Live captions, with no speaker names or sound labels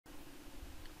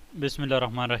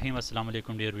बिस्मिल्लाहिर्रहमानिर्रहीम। अस्सलाम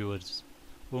वालेकुम डियर व्यूअर्स।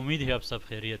 उम्मीद है आप सब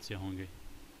खैरियत से होंगे।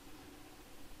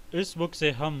 इस बुक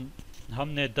से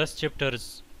हमने 10 चैप्टर्स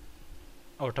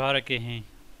उठा रखे हैं।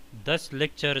 10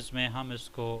 लेक्चर्स में हम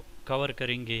इसको कवर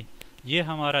करेंगे। ये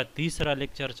हमारा तीसरा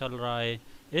लेक्चर चल रहा है।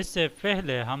 इससे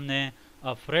पहले हमने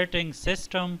ऑपरेटिंग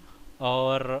सिस्टम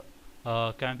और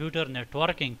कंप्यूटर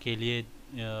नेटवर्किंग के लिए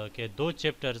के 2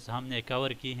 चैप्टर्स हमने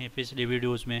कवर किए हैं पिछली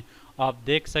वीडियोस में। आप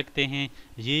देख सकते हैं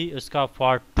ये इसका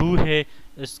पार्ट 2 है।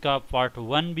 इसका पार्ट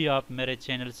 1 भी आप मेरे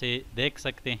चैनल से देख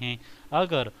सकते हैं।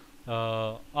 अगर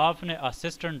आपने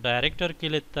असिस्टेंट डायरेक्टर के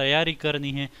लिए तैयारी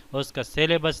करनी है, उसका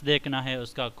सिलेबस देखना है,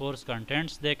 उसका कोर्स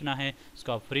कंटेंट्स देखना है,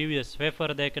 उसका प्रीवियस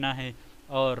पेपर देखना है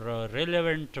और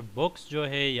रिलेवेंट बुक्स जो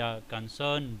है या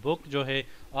कंसर्न बुक जो है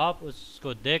आप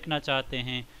उसको देखना चाहते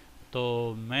हैं,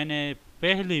 तो मैंने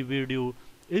पहली वीडियो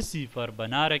इसी पर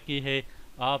बना रखी है।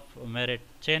 आप मेरे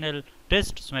चैनल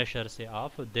टेस्ट स्मैशर से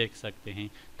आप देख सकते हैं।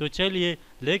 तो चलिए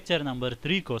लेक्चर नंबर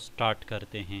 3 को स्टार्ट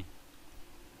करते हैं।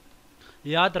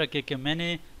 याद रखें कि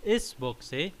मैंने इस बुक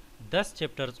से 10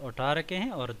 चैप्टर्स उठा रखे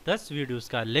हैं और 10 वीडियोस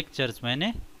का लेक्चर्स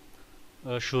मैंने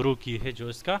शुरू की है, जो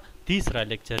इसका तीसरा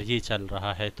लेक्चर ये चल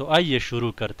रहा है। तो आइए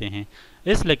शुरू करते हैं।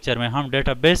 इस लेक्चर में हम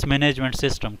डेटाबेस मैनेजमेंट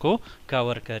सिस्टम को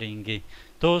कवर करेंगे।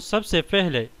 तो सबसे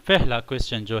पहला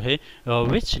क्वेश्चन जो है,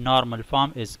 विच normal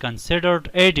form is considered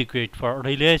adequate for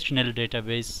relational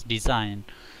database design.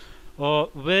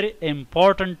 Very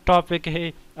important topic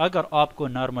है। अगर आपको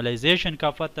नॉर्मलाइजेशन का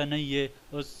पता नहीं है,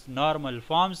 उस नॉर्मल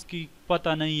फॉर्म्स की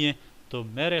पता नहीं है, तो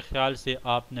मेरे ख्याल से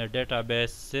आपने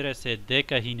डेटाबेस सिरे से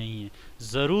देखा ही नहीं है।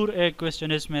 ज़रूर एक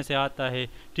क्वेश्चन इसमें से आता है,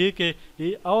 ठीक है।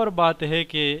 ये और बात है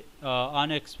कि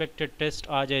अनएक्सपेक्टेड टेस्ट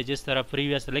आ जाए, जिस तरह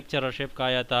प्रीवियस लेक्चरशिप का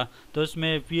आया था, तो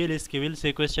उसमें पीएल स्किल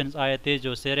से क्वेश्चंस आए थे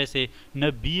जो सिरे से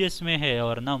न बीएस में है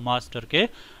और न मास्टर के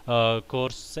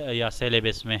कोर्स या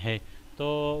सिलेबस में है। तो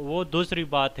वो दूसरी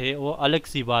बात है, वो अलग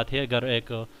सी बात है। अगर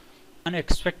एक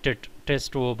अनएक्सपेक्टेड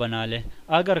टेस्ट वो बना ले,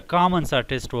 अगर कॉमन सा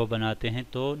टेस्ट वो बनाते हैं,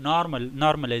 तो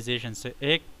नॉर्मलाइजेशन से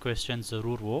एक क्वेश्चन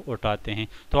ज़रूर वो उठाते हैं।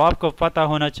 तो आपको पता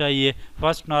होना चाहिए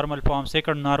first normal form,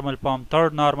 second normal form,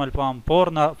 third normal form,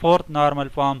 fourth normal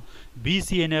form,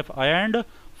 BCNF and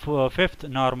fifth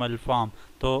normal form.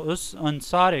 तो उन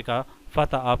सारे का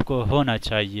पता आपको होना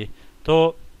चाहिए।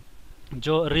 तो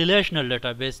जो रिलेशनल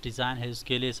डेटाबेस डिज़ाइन है,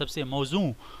 उसके लिए सबसे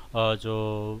मौजू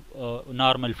जो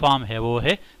नॉर्मल फॉर्म है वो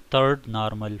है third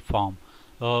normal form.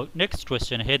 Next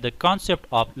question है, the concept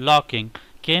of locking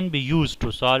can be use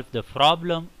to solve the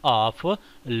problem of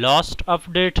lost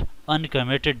update,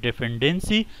 uncommitted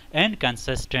dependency and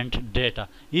consistent data.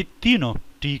 ये तीनों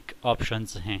ठीक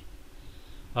ऑप्शंस हैं।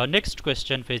 नेक्स्ट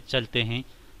क्वेश्चन पे चलते हैं।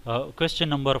 Question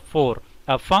number 4,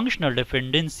 a functional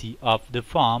dependency of the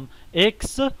form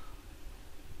x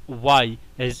y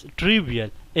is trivial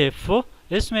if,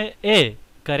 इसमें A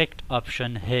correct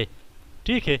option है,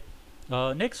 ठीक है।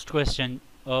 Next question,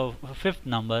 fifth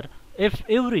number, if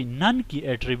every none key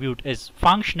attribute is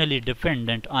functionally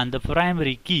dependent on the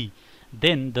primary key,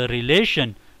 then the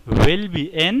relation will be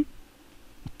in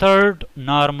third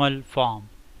normal form,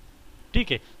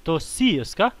 ठीक है। तो C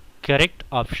उसका correct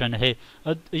option है।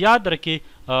 याद रखिए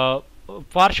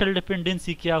पार्शियल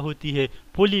डिपेंडेंसी क्या होती है,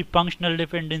 फुली फंक्शनल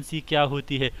डिपेंडेंसी क्या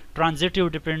होती है, ट्रांजिटिव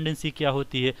डिपेंडेंसी क्या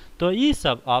होती है, तो ये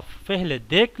सब आप पहले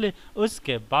देख ले,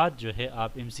 उसके बाद जो है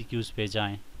आप MCQs पे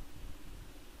जाएं।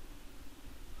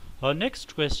 और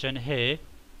नेक्स्ट क्वेश्चन है,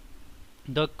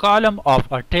 the column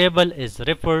of a table is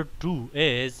referred to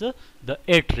as the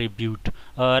attribute.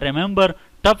 Remember,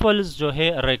 tuples जो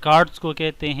है रिकॉर्ड्स को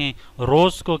कहते हैं,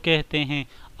 रोज को कहते हैं,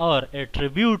 और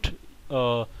एट्रीब्यूट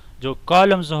जो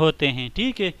कॉलम्स होते हैं,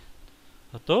 ठीक है,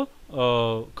 तो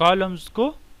कॉलम्स को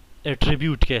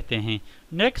एट्रीब्यूट कहते हैं।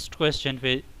 नेक्स्ट क्वेश्चन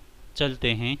पे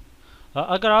चलते हैं।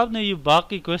 अगर आपने ये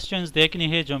बाकी क्वेश्चंस देखनी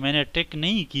है जो मैंने टिक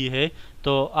नहीं की है,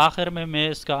 तो आखिर में मैं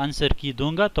इसका आंसर की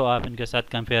दूंगा, तो आप इनके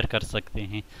साथ कंपेयर कर सकते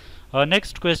हैं।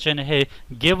 नेक्स्ट क्वेश्चन है,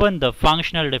 गिवन द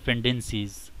फंक्शनल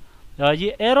डिपेंडेंसीज।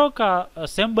 ये एरो का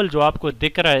सिंबल जो आपको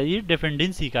दिख रहा है, ये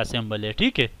डिपेंडेंसी का सिंबल है,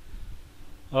 ठीक है।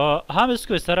 हम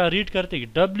इसको इस तरह रीड करते हैं,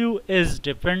 W is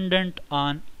dependent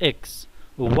on X,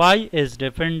 Y is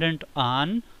dependent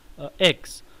on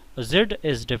X, Z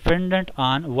is dependent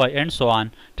on Y and so on,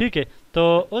 ठीक है। तो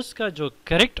उसका जो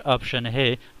करेक्ट ऑप्शन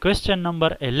है क्वेश्चन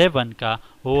नंबर 11 का,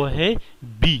 वो है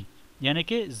B, यानी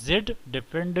कि Z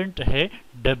डिपेंडेंट है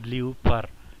W पर,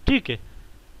 ठीक है।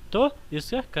 तो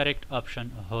इसका करेक्ट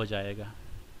ऑप्शन हो जाएगा।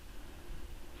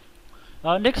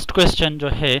 नेक्स्ट क्वेश्चन जो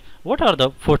है, what are the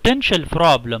potential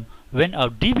problem when a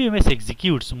DBMS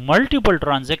executes multiple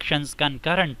transactions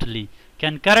concurrently.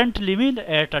 Concurrently mean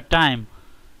at a time,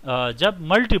 जब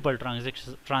मल्टीपल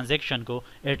ट्रांजैक्शन को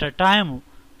एट अ टाइम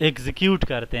एग्जीक्यूट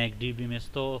करते हैं एक डीबी में,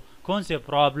 तो कौन से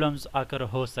प्रॉब्लम्स आकर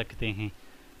हो सकते हैं।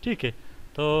 ठीक है,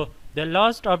 तो the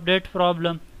last update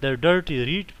problem, the dirty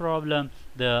read problem,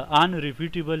 the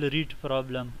unrepeatable read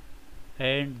problem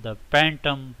and the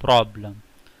Pantum problem.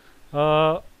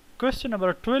 Question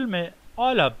number 12 में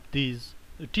ऑल ऑफ दीज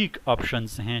ठीक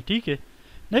ऑप्शंस हैं। ठीक है,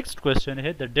 नेक्स्ट क्वेश्चन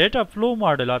है the data flow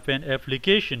model of an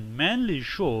application mainly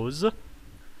shows.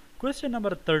 Question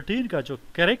number 13 का जो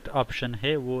correct option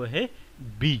है वो है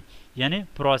बी, यानी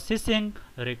processing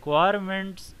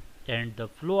requirements and the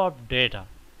flow of data.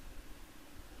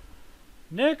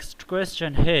 Next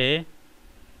question है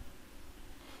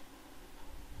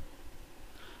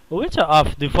which of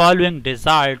the following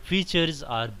desired features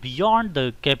are beyond the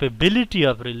capability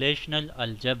of relational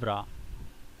algebra।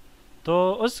 तो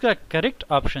उसका correct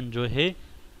option जो है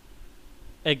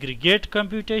एग्रीगेट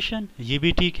कंप्यूटेशन, ये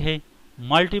भी ठीक है,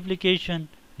 मल्टीप्लिकेशन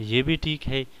ये भी ठीक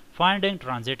है, फाइंडिंग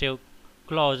ट्रांजिटिव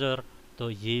क्लोजर तो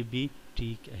ये भी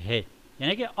ठीक है,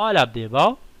 यानी कि ऑल ऑफ द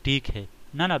अबव ठीक है,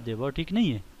 नन ऑफ द अबव ठीक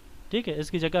नहीं है। ठीक है,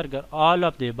 इसकी जगह अगर ऑल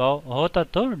ऑफ द अबव होता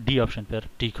तो डी ऑप्शन पर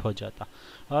ठीक हो जाता।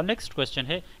 और नेक्स्ट क्वेश्चन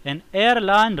है N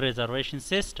airline reservation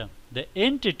system the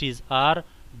entities are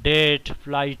date,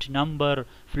 flight number,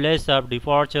 place of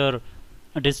departure,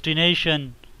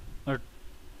 destination,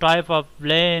 type of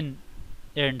plane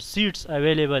and seats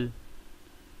available.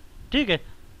 ठीक है,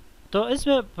 तो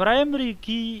इसमें प्राइमरी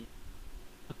की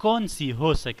कौन सी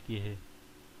हो सकती है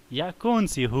या कौन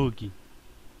सी होगी।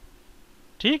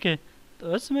 ठीक है,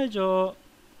 तो इसमें जो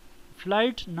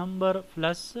flight number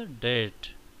plus debt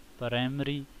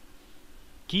primary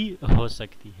की हो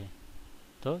सकती है,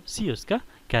 तो सी उसका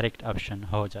करेक्ट ऑप्शन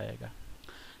हो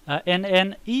जाएगा। In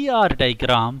an ER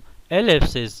diagram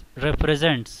Ellipsis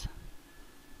represents,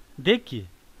 देखिए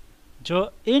जो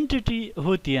एंटिटी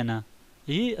होती है ना,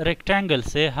 ये रेक्टेंगल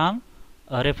से हम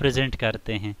रिप्रेजेंट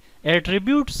करते हैं,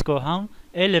 एट्रीब्यूट्स को हम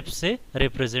एलिप्स से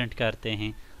रिप्रेजेंट करते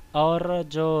हैं, और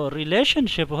जो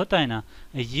रिलेशनशिप होता है ना,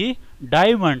 ये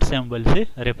डायमंड सिंबल से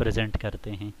रिप्रेजेंट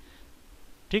करते हैं।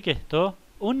 ठीक है, तो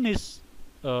 19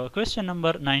 क्वेश्चन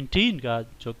नंबर 19 का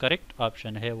जो करेक्ट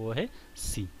ऑप्शन है वो है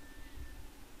सी।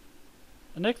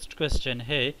 नेक्स्ट क्वेश्चन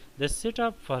है the set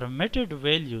of formatted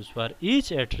values for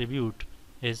each attribute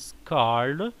is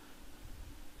called.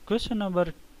 Question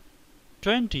number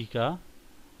 20 का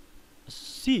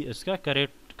सी इसका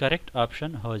करेक्ट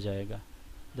ऑप्शन हो जाएगा।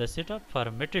 The set of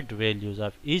formatted values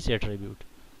of each attribute,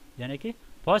 यानी कि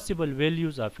possible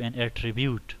values of N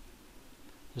attribute,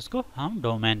 इसको हम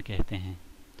डोमेन कहते हैं।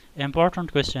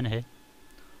 इंपॉर्टेंट क्वेश्चन है,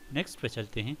 नेक्स्ट पे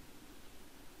चलते हैं।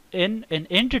 In an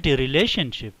entity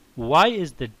relationship y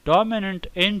is the dominant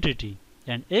entity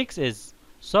and x is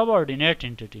subordinate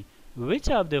entity, which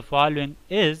of the following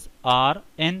is are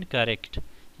incorrect,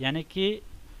 यानी कि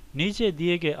नीचे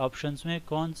दिए गए ऑप्शंस में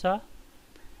कौन सा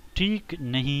ठीक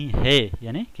नहीं है,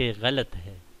 यानी कि गलत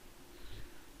है।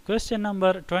 क्वेश्चन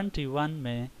नंबर 21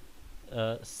 में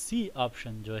सी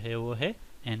ऑप्शन जो है वो है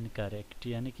इनकरेक्ट,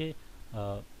 यानी कि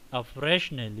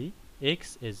operationally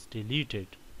x is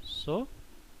deleted, so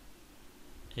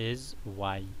is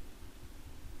y।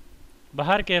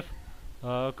 बाहर के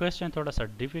क्वेश्चन थोड़ा सा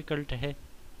डिफ़िकल्ट है,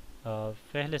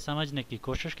 पहले समझने की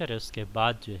कोशिश करें, उसके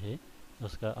बाद जो है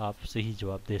उसका आप सही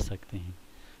जवाब दे सकते हैं।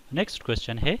 नेक्स्ट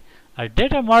क्वेश्चन है a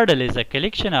data model is a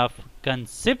collection of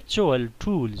conceptual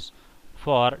tools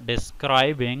for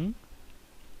describing.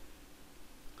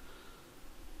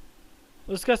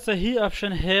 उसका सही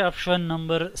ऑप्शन है option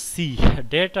number C,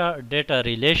 data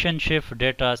relationship,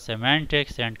 data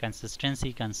semantics and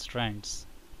consistency constraints.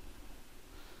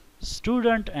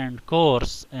 Student and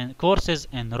courses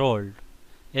enrolled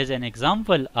is an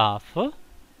example of,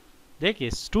 देखिए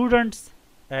students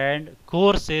and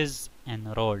courses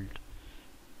enrolled।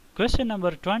 Question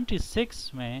number 26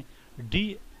 में D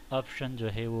option जो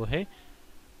है वो है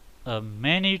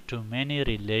many to many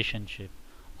relationship,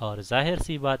 और जाहिर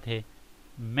सी बात है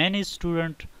many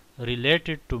student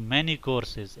related to many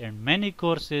courses and many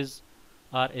courses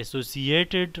are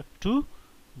associated to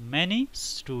many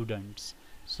students,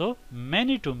 so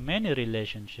many to many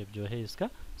relationship जो है इसका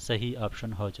सही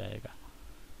ऑप्शन हो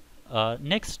जाएगा।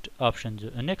 नेक्स्ट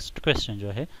क्वेश्चन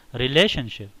जो है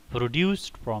relationship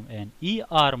produced from N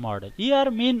ER model, ER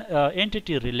mean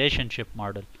entity relationship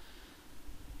model,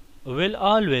 will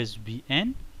always be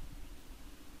N.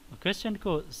 Question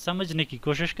को समझने की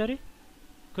कोशिश करें।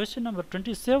 क्वेश्चन नंबर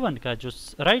 27 का जो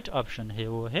राइट ऑप्शन है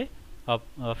वो है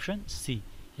ऑप्शन सी,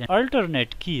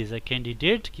 अल्टरनेट की इज अ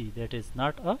कैंडिडेट की that is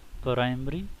not a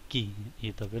primary की,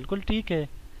 ये तो बिल्कुल ठीक है।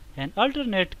 एंड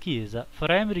अल्टरनेट की इज अ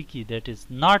प्राइमरी की that is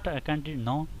not a candidate,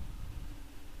 no.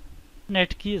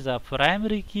 Net की इज अ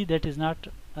प्राइमरी की that is not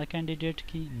a candidate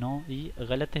key? No, ये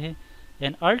गलत है.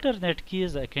 An alternate key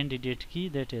is a candidate key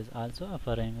that is also a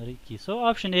primary key. So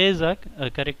option A is a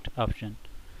correct option.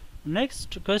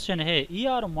 Next question है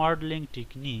ER modeling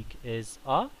technique is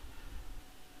a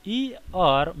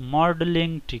ER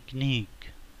modeling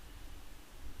technique.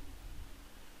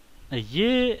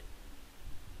 ये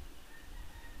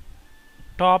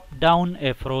top down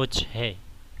approach है,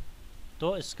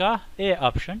 तो इसका A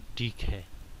option ठीक है.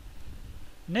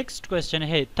 Next question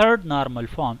है third normal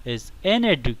form is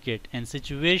inadequate in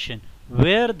situation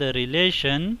where the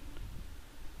relation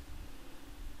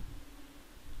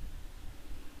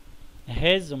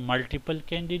has multiple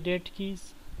candidate keys.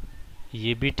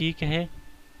 ये भी ठीक है.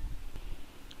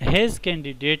 Has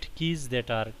candidate keys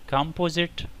that are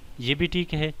composite. ये भी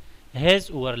ठीक है. Has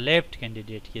overlapped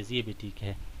candidate keys. ये भी ठीक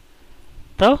है.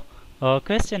 तो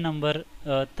क्वेश्चन नंबर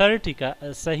 30 का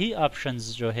सही ऑप्शंस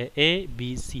जो है ए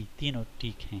बी सी तीनों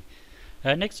ठीक हैं.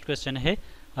 नेक्स्ट क्वेश्चन है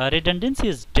redundancy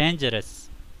is dangerous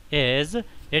as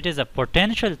it is a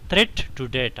potential threat to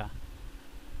data.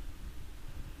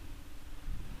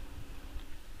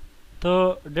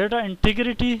 तो डेटा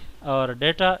इंटीग्रिटी और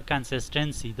डेटा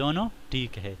कंसिस्टेंसी दोनों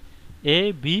ठीक है.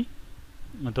 ए बी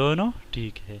दोनों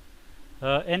ठीक है.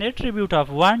 An attribute of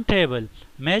one table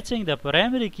matching the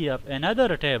primary key of another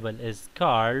table is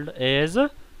called as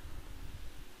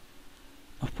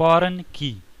foreign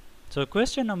key. So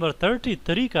question number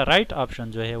 33 का right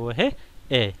option जो है वो है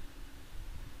A.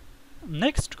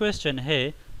 Next question है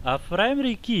a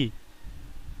primary key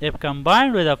if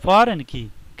combined with a foreign key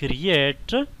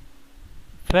create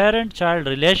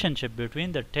parent-child relationship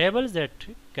between the tables that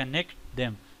connect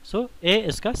them. So A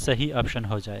इसका सही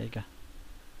option हो जाएगा.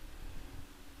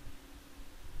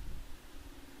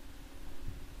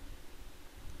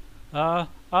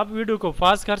 आप वीडियो को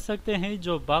पॉज कर सकते हैं.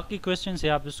 जो बाकी क्वेश्चन है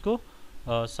आप इसको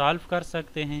सॉल्व कर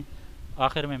सकते हैं.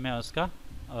 आखिर में मैं उसका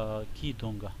की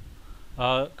दूंगा.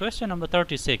 Question number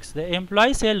 36 the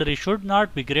employ salary should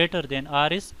not be greater than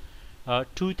are is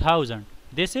 2000.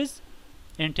 This is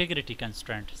integrity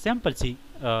constraint. Simple सी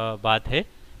बात है,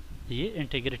 ये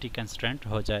इंटीग्रिटी कंस्ट्रेंट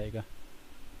हो जाएगा.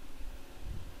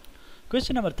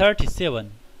 Question number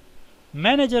 37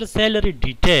 manager salary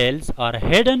details are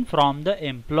hidden from the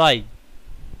employ.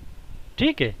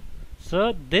 ठीक है.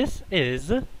 So this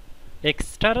is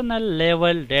external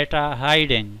level data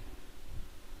hiding,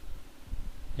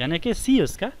 यानी कि सी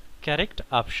उसका करेक्ट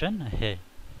ऑप्शन है.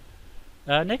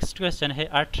 नेक्स्ट क्वेश्चन है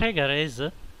a trigger is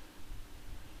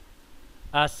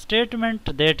a statement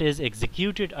that is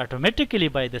executed automatically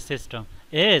by the system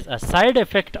is a side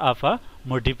effect of a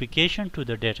modification to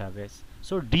the database.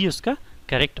 So D उसका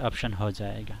correct option हो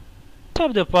जाएगा. Which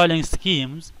of the following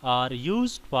schemes are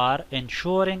used for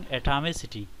ensuring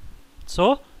atomicity? So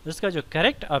इसका जो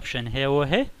correct option है वो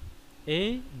है A,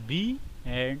 B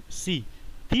and C.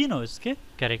 तीनों इसके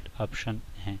correct option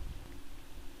हैं.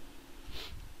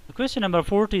 Question number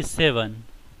 47.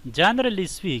 Generally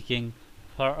speaking,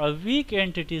 for a weak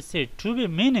entity set to be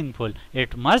meaningful,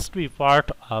 it must be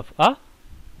part of a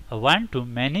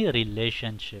one-to-many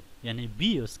relationship. यानी B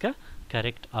उसका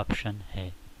correct option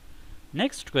है.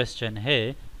 Next question है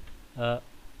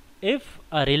if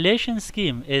a relation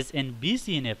scheme is in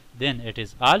BCNF, then it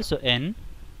is also in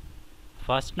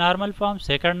first normal form,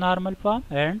 second normal form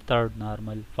and third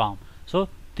normal form. So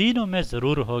तीनों में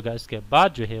ज़रूर होगा, इसके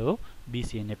बाद जो है वो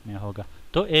BCNF में होगा.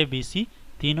 तो A, B, C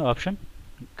तीनों ऑप्शन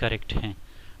करेक्ट हैं.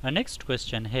 नेक्स्ट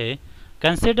क्वेश्चन है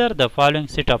consider the following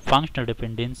set of functional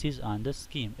dependencies on the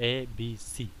scheme A B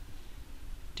C.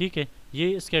 ठीक है, ये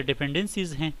इसके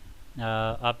डिपेंडेंसीज हैं.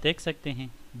 आप देख सकते हैं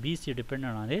B C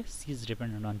dependent on A, C is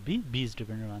dependent on B, B is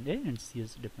dependent on A and C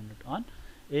is dependent on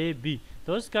A B.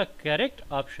 तो इसका करेक्ट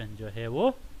ऑप्शन जो है वो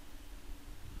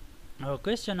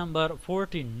क्वेश्चन नंबर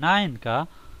 49 का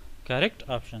करेक्ट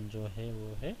ऑप्शन जो है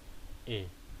वो है ए.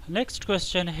 नेक्स्ट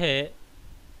क्वेश्चन है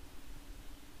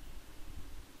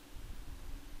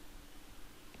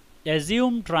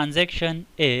assume transaction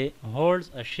A holds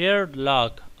a shared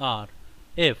lock R.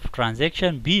 If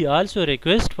transaction B also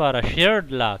requests for a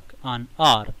shared lock on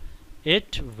R,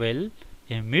 it will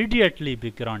immediately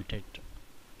be granted.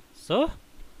 So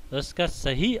उसका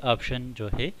सही option जो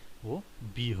है वो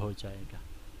B हो जाएगा.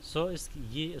 So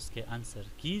ये इसके आंसर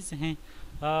कीज हैं.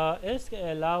 इसके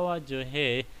अलावा जो है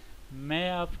मैं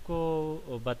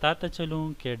आपको बताता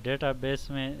चलूँ कि डेटाबेस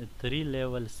में 3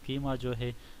 लेवल स्कीमा जो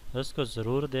है उसको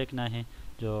ज़रूर देखना है.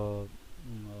 जो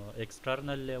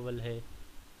एक्सटर्नल लेवल है,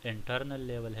 इंटरनल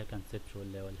लेवल है, कंसेप्चुअल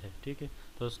लेवल है. ठीक है,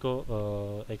 तो उसको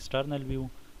external view,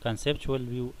 conceptual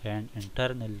view and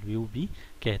internal view भी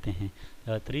कहते हैं.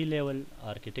 3 लेवल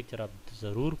आर्किटेक्चर आप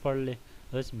ज़रूर पढ़ लें.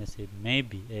 उसमें से मे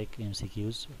भी एक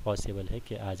MCQs पॉसिबल है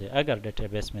कि आ जाए अगर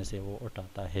डेटाबेस में से वो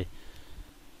उठाता है।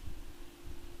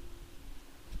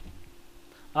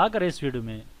 अगर इस वीडियो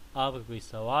में आपका कोई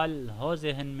सवाल हो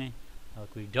जहन में और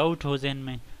कोई डाउट हो जहन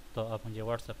में तो आप मुझे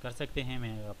व्हाट्सअप कर सकते हैं,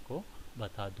 मैं आपको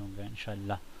बता दूंगा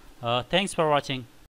इंशाल्लाह। Thanks for watching.